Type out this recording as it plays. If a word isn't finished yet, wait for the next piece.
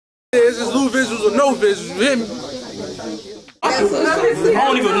It's just new visuals or no visuals, you hear me? I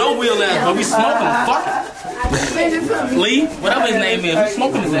don't even know Visualz, but we smoking him. Fuck it. Lee, whatever his name is, we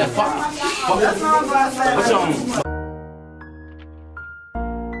smoking his ass. Fuck it. What's your name?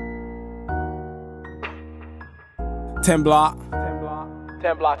 10 block.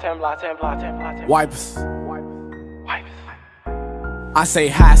 10 block. Wipers. I say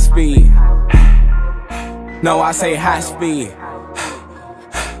high speed. No, I say high speed.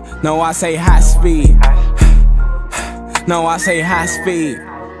 No, I say high speed. No, I say high speed.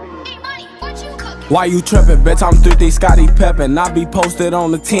 Why you trippin', bitch? I'm 33 Scotty Peppin'. I be posted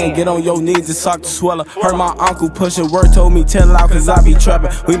on the 10, get on your knees and suck the swallow. Heard my uncle pushin' word, told me chill out cause I be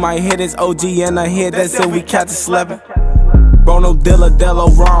trappin'. We might hit his OG in the head, that's it, we catch a sleppin'. Bro, no Dello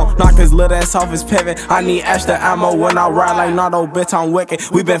wrong, knock his little ass off his pivot. I need extra ammo when I ride like Nardo, bitch, I'm wicked.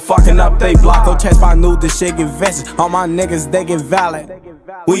 We been fucking up, they block, go chest by new, this shit get vicious. All my niggas, they get valid.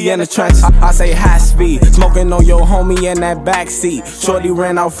 We in the trenches, I say high speed. Smoking on your homie in that backseat. Shorty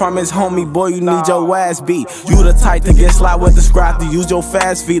ran out from his homie, boy, you need your ass beat. You the type to get slide with the scrap, to use your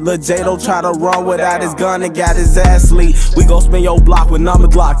fast feet. Lil' J don't try to run without his gun and got his ass lead. We gon' spin your block with number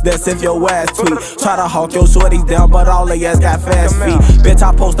blocks, that's if your ass tweet. Try to hawk your shorties down, but all they ass got fast feet. Bitch,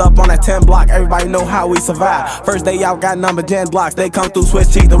 I post up on that 10 block, everybody know how we survive. First day out, got number 10 blocks, they come through, switch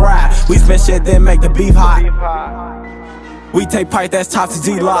cheek to ride. We spin shit, then make the beef hot. We take pipe, that's top to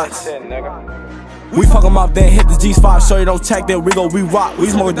G-locks. We fuck them up, then hit the G-spot. Sure you don't check, then we go re-rock. We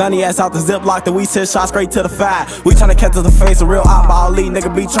smoke Dunny ass out the ziplock, then we send shots straight to the 5. We tryna catch to the face, a real op-ball lead,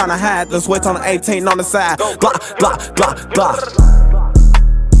 nigga be tryna hide. The switch on the 18 on the side. Glock.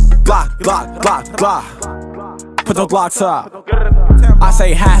 Put your Glocks up. I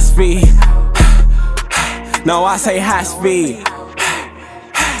say high speed. No, I say high speed.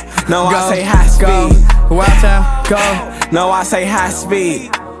 No, I say high speed. Watch out, go. No, I say high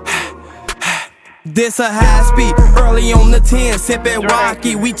speed. This a high speed, early on the 10, sippin'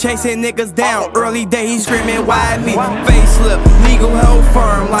 Rocky. We chasing niggas down, early days screaming wide me. Facelift, legal held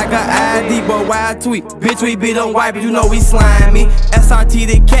firm like a ID, but why tweet? Bitch, we beat them white, but you know we slimy. SRT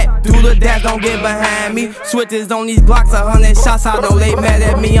the cat, do the dash, don't get behind me. Switches on these Glocks, 100 shots, I know they mad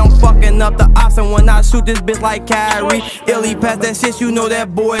at me. I'm fucking up the ops, and when I shoot this bitch like Kyrie, Illy pass that shit, you know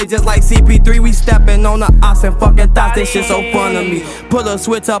that boy just like CP3. We steppin' on the ops and fucking thoughts, this shit so fun to me. Put a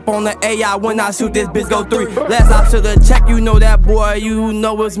switch up on the AI when I shoot this bitch go 3. Last ops to the check, you know that boy, you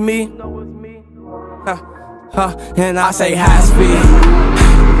know it's me. And I say high speed.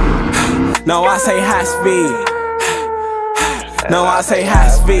 No, I say high speed. No, I say high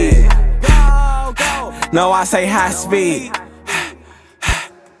speed. No, I say high speed.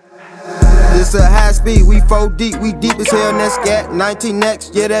 This a high speed, we 4 deep, we deep as hell in that scat. 19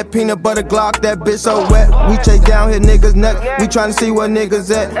 next, yeah, that peanut butter Glock, that bitch so wet. We chase down hit niggas' neck, we tryna see where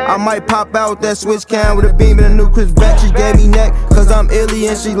niggas at. I might pop out with that switch cam with a beam and a new Chris Vet. She gave me neck, cause I'm illy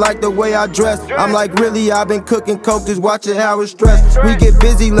and she like the way I dress. I'm like, really, I been cooking coke, just watching how it's stressed. We get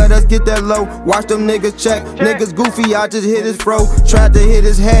busy, let us get that low, watch them niggas check. Niggas goofy, I just hit his fro, tried to hit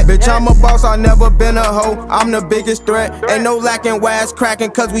his head. Bitch, I'm a boss, I never been a hoe, I'm the biggest threat. Ain't no lacking wise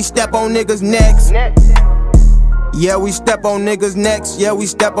cracking, cause we step on niggas' necks. Yeah, we step on niggas' necks. Yeah, we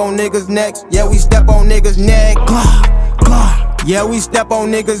step on niggas' necks. Yeah, we step on niggas' neck. Yeah, we step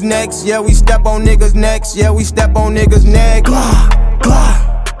on niggas' necks. Yeah, we step on niggas' necks. Yeah, we step on niggas' neck.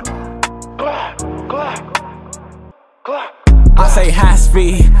 I say high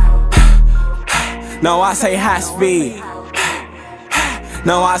speed. No, I say high speed.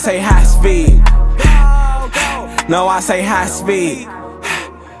 No, I say high speed. No, I say high speed.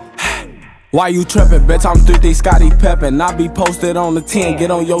 Why you trippin', bitch? I'm 33 Scotty Peppin'. I be posted on the 10,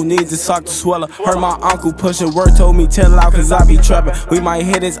 get on your knees and suck the swallow. Heard my uncle pushin' word, told me chill out cause I be trappin'. We might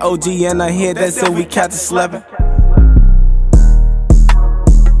hit his OG in the head, that's it, we catch a sleppin'.